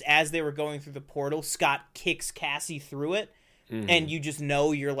was just as they were going through the portal, Scott kicks Cassie through it, and you just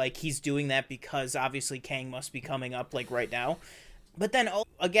know you're like he's doing that because obviously Kang must be coming up like right now. But then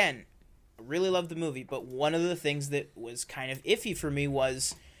again, I really loved the movie, but one of the things that was kind of iffy for me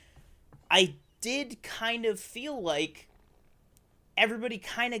was I did kind of feel like everybody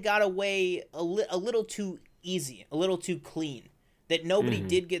kind of got away a little too easy, a little too clean. That nobody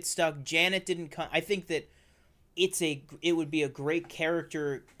did get stuck. Janet didn't come. I think that it would be a great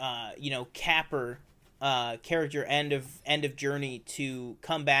character, capper, character end of journey to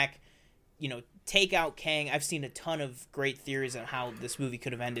come back, take out Kang. I've seen a ton of great theories on how this movie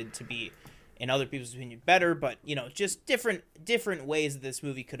could have ended to be, in other people's opinion, better, but just different ways that this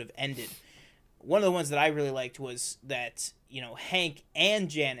movie could have ended. One of the ones that I really liked was that Hank and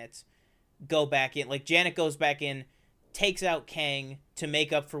Janet go back in. Like, Janet goes back in, takes out Kang to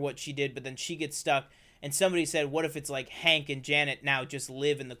make up for what she did, but then she gets stuck. And somebody said, what if it's like Hank and Janet now just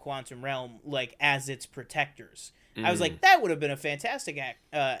live in the quantum realm, like, as its protectors? I was like, that would have been a fantastic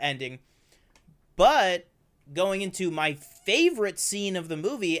ending. But going into my favorite scene of the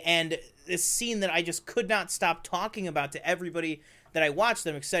movie, and this scene that I just could not stop talking about to everybody that I watched,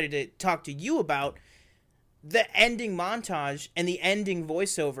 that I'm excited to talk to you about, the ending montage and the ending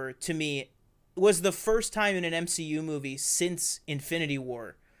voiceover, to me, was the first time in an MCU movie since Infinity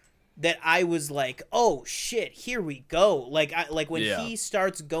War that I was like, oh shit, here we go. Like when he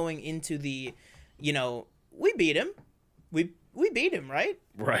starts going into the, we beat him. We beat him, right?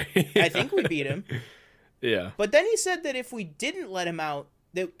 Right. I think we beat him. Yeah. But then he said that if we didn't let him out,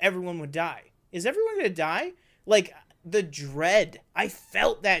 that everyone would die. Is everyone going to die? Like, the dread. I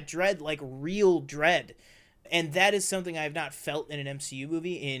felt that dread, like real dread. And that is something I have not felt in an MCU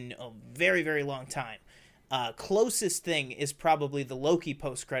movie in a very, very long time. Closest thing is probably the Loki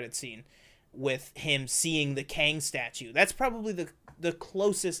post-credit scene with him seeing the Kang statue. That's probably the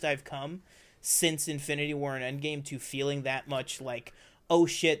closest I've come since Infinity War and Endgame to feeling that much like, oh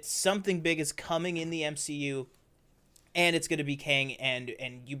shit, something big is coming in the MCU, and it's going to be Kang, and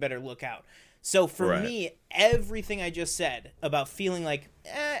you better look out. So for me, everything I just said about feeling like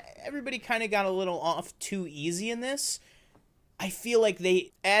everybody kind of got a little off too easy in this, I feel like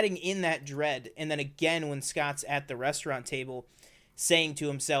they adding in that dread, and then again when Scott's at the restaurant table saying to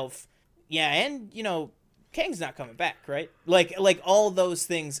himself, yeah, and Kang's not coming back, right? Like all those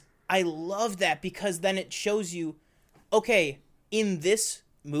things. I love that, because then it shows you, okay, in this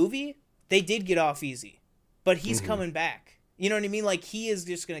movie they did get off easy, but he's coming back. You know what I mean? Like, he is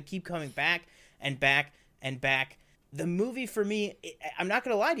just going to keep coming back and back and back. The movie, for me, I'm not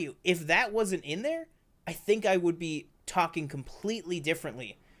going to lie to you, if that wasn't in there, I think I would be talking completely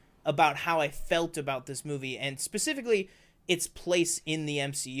differently about how I felt about this movie, and specifically its place in the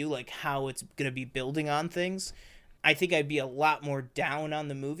MCU, like how it's going to be building on things. I think I'd be a lot more down on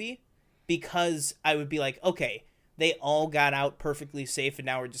the movie, because I would be like, okay, they all got out perfectly safe, and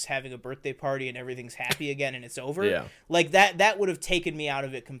now we're just having a birthday party and everything's happy again and it's over. Yeah. Like, that would have taken me out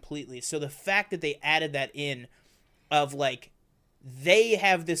of it completely. So the fact that they added that in, of like, they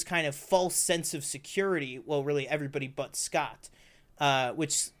have this kind of false sense of security, well, really everybody but Scott,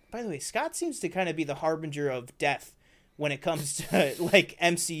 which, by the way, Scott seems to kind of be the harbinger of death when it comes to like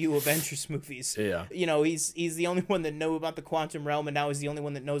MCU Avengers movies. Yeah. He's the only one that knows about the quantum realm, and now he's the only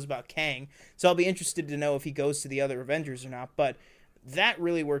one that knows about Kang. So I'll be interested to know if he goes to the other Avengers or not. But that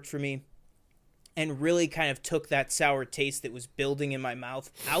really worked for me, and really kind of took that sour taste that was building in my mouth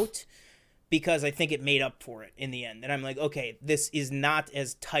out, because I think it made up for it in the end. And I'm like, okay, this is not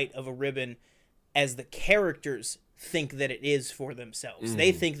as tight of a ribbon as the characters think that it is for themselves.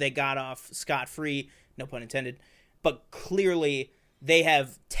 They think they got off scot-free, no pun intended, but clearly they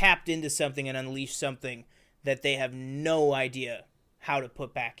have tapped into something and unleashed something that they have no idea how to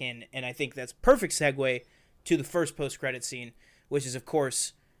put back in. And I think that's a perfect segue to the first post-credit scene, which is, of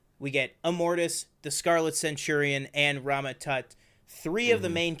course, we get Immortus, the Scarlet Centurion, and Rama Tut, three of the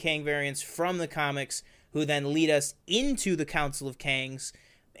main Kang variants from the comics, who then lead us into the Council of Kangs,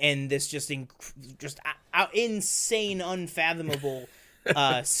 and this just insane, unfathomable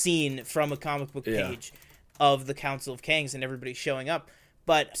scene from a comic book page of the Council of Kangs and everybody showing up.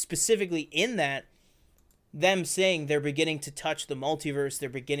 But specifically in that, them saying they're beginning to touch the multiverse, they're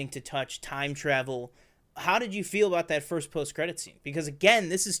beginning to touch time travel. How did you feel about that first post-credit scene? Because again,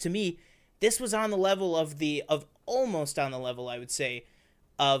 this is, to me, this was on the level almost on the level, I would say,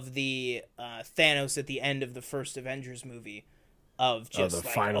 of the Thanos at the end of the first Avengers movie, of just the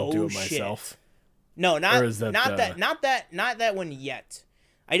like, final oh, do it shit. Myself. No, not that one yet.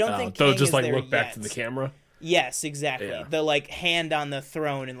 I don't think Kang just is like there look back yet. to the camera. Yes, exactly. Yeah. The like hand on the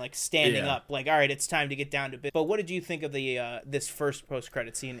throne and like standing up, like, all right, it's time to get down to bit. But what did you think of the this first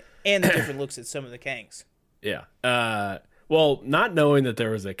post-credit scene and the different looks at some of the Kangs? Yeah. Well, not knowing that there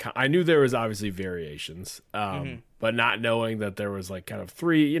was I knew there was obviously variations, but not knowing that there was like kind of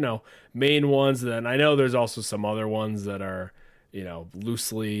three, main ones. Then I know there's also some other ones that are,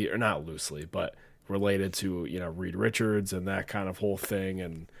 loosely, or not loosely, but related to, Reed Richards and that kind of whole thing.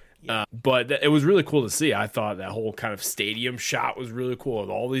 And Yeah. but it was really cool to see. I thought that whole kind of stadium shot was really cool with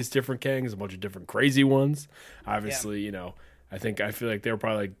all these different Kangs, a bunch of different crazy ones. Obviously, I feel like they were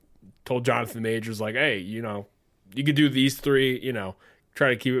probably like, told Jonathan Majors like, hey, you could do these three, try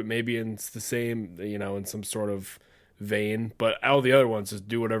to keep it maybe in the same, in some sort of vein, but all the other ones just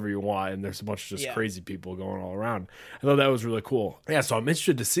do whatever you want, and there's a bunch of just crazy people going all around. I thought that was really cool. Yeah, so I'm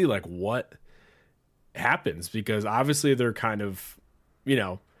interested to see like what happens, because obviously they're kind of,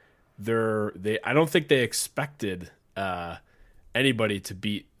 I don't think they expected anybody to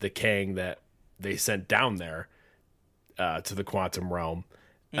beat the Kang that they sent down there to the quantum realm.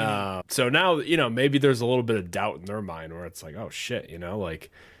 So now, maybe there's a little bit of doubt in their mind where it's like, oh shit,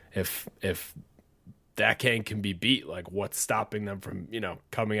 like if that Kang can be beat, like what's stopping them from,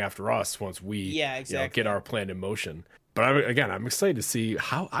 coming after us once we get our plan in motion. But I'm excited to see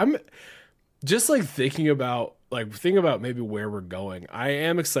how I'm just like thinking about maybe where we're going. I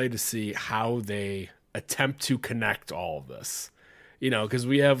am excited to see how they attempt to connect all of this, because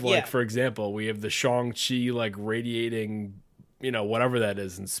we have for example, we have the Shang-Chi like radiating, whatever that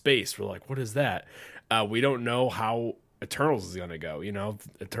is in space. We're like, what is that? We don't know how Eternals is going to go,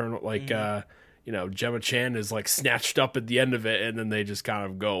 Eternal, like, Gemma Chan is like snatched up at the end of it and then they just kind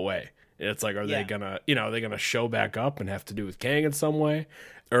of go away. And it's like, are they gonna, are they gonna show back up and have to do with Kang in some way?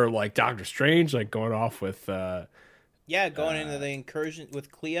 Or like Doctor Strange, like going off with, going into the incursion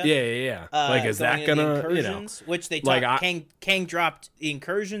with Clea. Yeah. Like, is that gonna, which they like Kang dropped the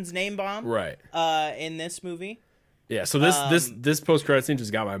incursions name bomb, right? In this movie. Yeah. So this post credit scene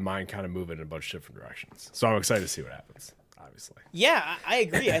just got my mind kind of moving in a bunch of different directions. So I'm excited to see what happens. Obviously. Yeah, I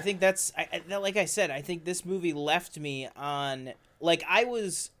agree. I think that's like I said. I think this movie left me on like I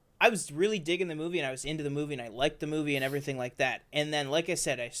was really digging the movie and I was into the movie and I liked the movie and everything like that. And then, like I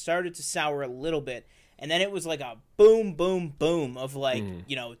said, I started to sour a little bit. And then it was like a boom, boom, boom of like,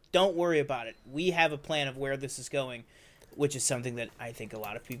 don't worry about it. We have a plan of where this is going, which is something that I think a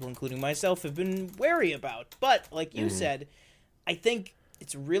lot of people, including myself, have been wary about. But like you said, I think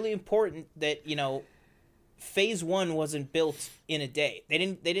it's really important that, Phase 1 wasn't built in a day. They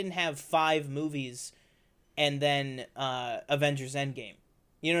didn't have 5 movies and then Avengers Endgame.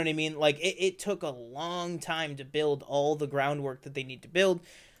 You know what I mean? Like it took a long time to build all the groundwork that they need to build.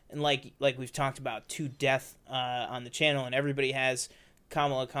 And like we've talked about to death on the channel, and everybody has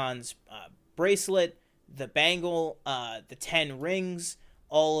Kamala Khan's bracelet, the bangle, the 10 rings,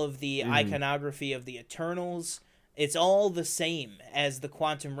 all of the iconography of the Eternals. It's all the same as the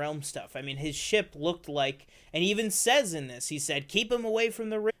Quantum Realm stuff. I mean, his ship looked like, and he even says in this, he said, keep him away from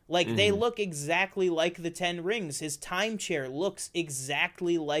the ring. Like, they look exactly like the 10 rings. His time chair looks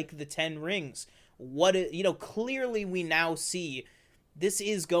exactly like the 10 rings. Clearly we now see this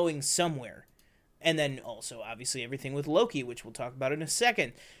is going somewhere. And then also, obviously, everything with Loki, which we'll talk about in a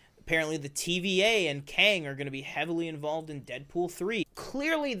second. Apparently, the TVA and Kang are going to be heavily involved in Deadpool 3.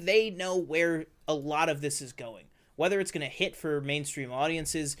 Clearly, they know where a lot of this is going. Whether it's going to hit for mainstream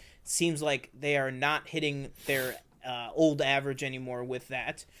audiences, seems like they are not hitting their old average anymore with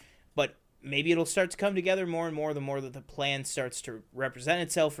that. But maybe it'll start to come together more and more the more that the plan starts to represent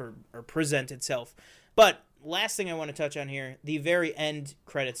itself or present itself. But last thing I want to touch on here, the very end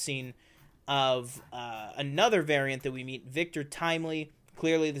credit scene of another variant that we meet, Victor Timely.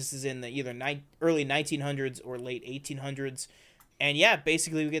 Clearly this is in the either early 1900s or late 1800s. And yeah,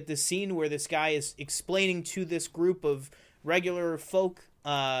 basically we get this scene where this guy is explaining to this group of regular folk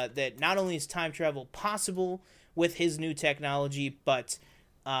that not only is time travel possible with his new technology, but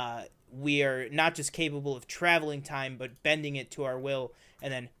we are not just capable of traveling time, but bending it to our will.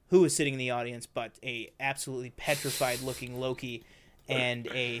 And then who is sitting in the audience but a absolutely petrified looking Loki and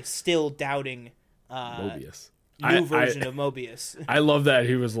a still doubting Mobius. New version of Mobius. I love that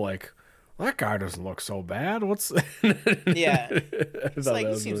he was like, that guy doesn't look so bad. What's yeah? It's like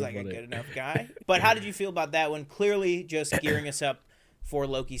he seems like a good enough guy. But how did you feel about that one? Clearly, just gearing us up for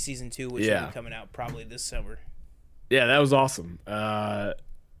Loki season 2, which will be coming out probably this summer. Yeah, that was awesome.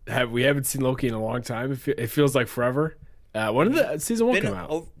 We haven't seen Loki in a long time. It feels like forever. When did the season 1 come out?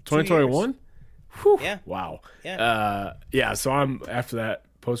 2021. Yeah. Wow. Yeah. Yeah. So I'm after that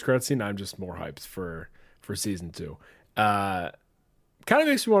post credit scene. I'm just more hyped for season 2. Kind of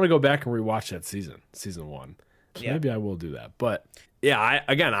makes me want to go back and rewatch that season 1. So maybe I will do that. But yeah,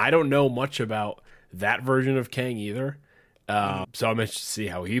 I don't know much about that version of Kang either. So I'm interested to see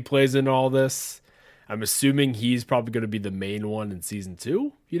how he plays in all this. I'm assuming he's probably going to be the main one in season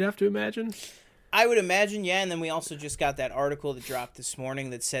 2. You'd have to imagine. I would imagine, yeah. And then we also just got that article that dropped this morning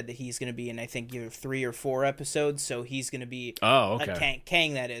that said that he's going to be in, I think, either 3 or 4 episodes. So he's going to be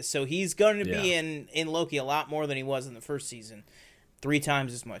Kang, that is. So he's going to be in Loki a lot more than he was in the first season, 3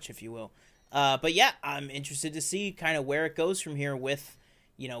 times as much, if you will. But yeah, I'm interested to see kind of where it goes from here with,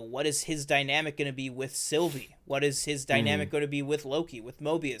 what is his dynamic going to be with Sylvie? What is his dynamic going to be with Loki, with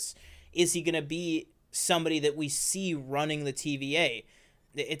Mobius? Is he going to be somebody that we see running the TVA?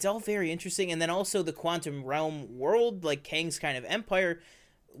 It's all very interesting. And then also the quantum realm world, like Kang's kind of empire,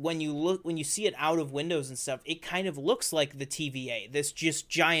 when you see it out of windows and stuff, it kind of looks like the TVA, this just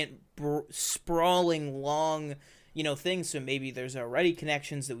giant sprawling long thing. So maybe there's already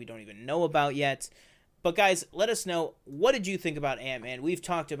connections that we don't even know about yet. But guys, let us know, what did you think about Ant-Man? We've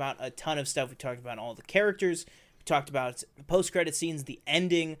talked about a ton of stuff. We talked about all the characters. We talked about post-credit scenes, the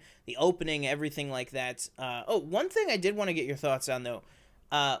ending, the opening, everything like that. One thing I did want to get your thoughts on, though.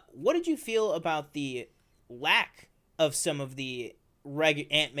 What did you feel about the lack of some of the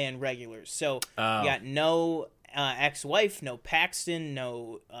Ant-Man regulars? So you got no ex-wife, no Paxton,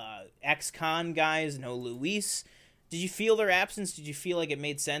 no ex-con guys, no Luis. Did you feel their absence? Did you feel like it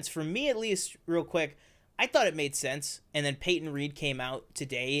made sense? For me, at least, real quick, I thought it made sense. And then Peyton Reed came out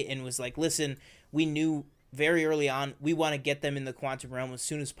today and was like, listen, we knew very early on we want to get them in the quantum realm as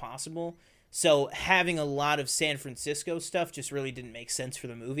soon as possible. So having a lot of San Francisco stuff just really didn't make sense for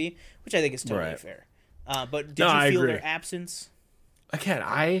the movie, which I think is totally fair. But did you feel their absence? Again,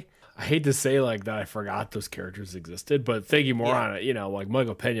 I hate to say like that I forgot those characters existed, but thinking more on it, like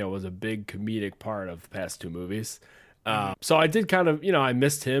Michael Pena was a big comedic part of the past 2 movies. So I did kind of, I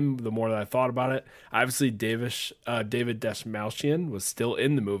missed him the more that I thought about it. Obviously, David Dastmalchian was still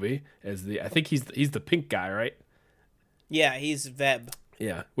in the movie as I think he's the pink guy, right? Yeah, he's Veb.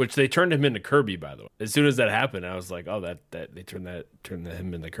 Yeah, which they turned him into Kirby, by the way. As soon as that happened, I was like, oh, that they turned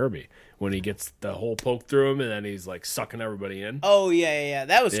him into Kirby when he gets the hole poked through him and then he's like sucking everybody in. Oh yeah.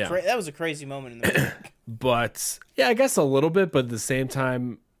 That was that was a crazy moment in the movie. But yeah, I guess a little bit, but at the same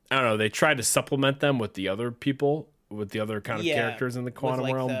time, I don't know. They tried to supplement them with the other people, with the other kind of characters in the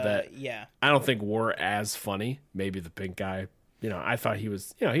quantum realm that I don't think were as funny. Maybe the pink guy. I thought he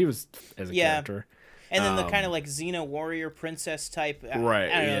was as a character. And then the kind of like Xena warrior princess type. Right.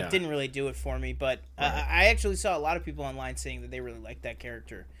 I don't know. It didn't really do it for me, but I actually saw a lot of people online saying that they really liked that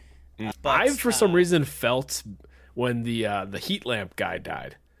character. But, I, for some reason, felt when the heat lamp guy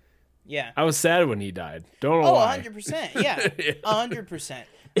died. Yeah. I was sad when he died. Don't know why. 100%. Yeah. 100%.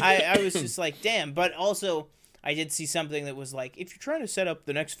 I was just like, damn. But also, I did see something that was like, if you're trying to set up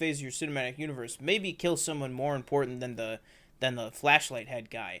the next phase of your cinematic universe, maybe kill someone more important than the flashlight head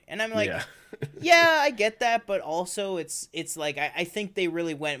guy. And I'm like, yeah, I get that, but also it's like I think they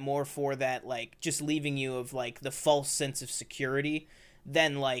really went more for that, like just leaving you of like the false sense of security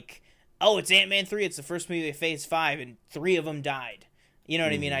than like, oh, it's Ant-Man 3, it's the first movie of Phase 5 and 3 of them died. You know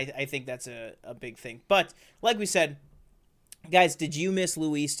what I mean? I think that's a big thing. But like we said, guys, did you miss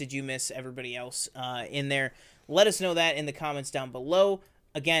Luis? Did you miss everybody else in there? Let us know that in the comments down below.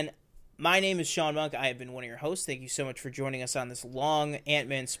 Again, my name is Sean Monk. I have been one of your hosts. Thank you so much for joining us on this long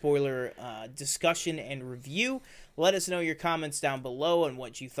Ant-Man spoiler discussion and review. Let us know your comments down below on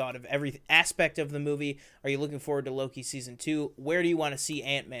what you thought of every aspect of the movie. Are you looking forward to Loki Season 2? Where do you want to see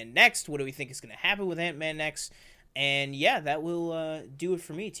Ant-Man next? What do we think is going to happen with Ant-Man next? And yeah, that will do it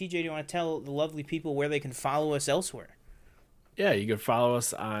for me. TJ, do you want to tell the lovely people where they can follow us elsewhere? Yeah, you can follow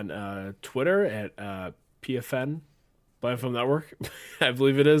us on Twitter at PFN. Blind Film Network, I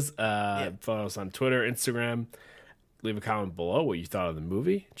believe it is. Follow us on Twitter, Instagram. Leave a comment below what you thought of the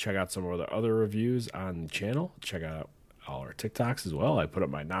movie. Check out some of the other reviews on the channel. Check out all our TikToks as well. I put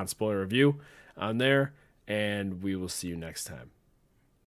up my non-spoiler review on there, and we will see you next time.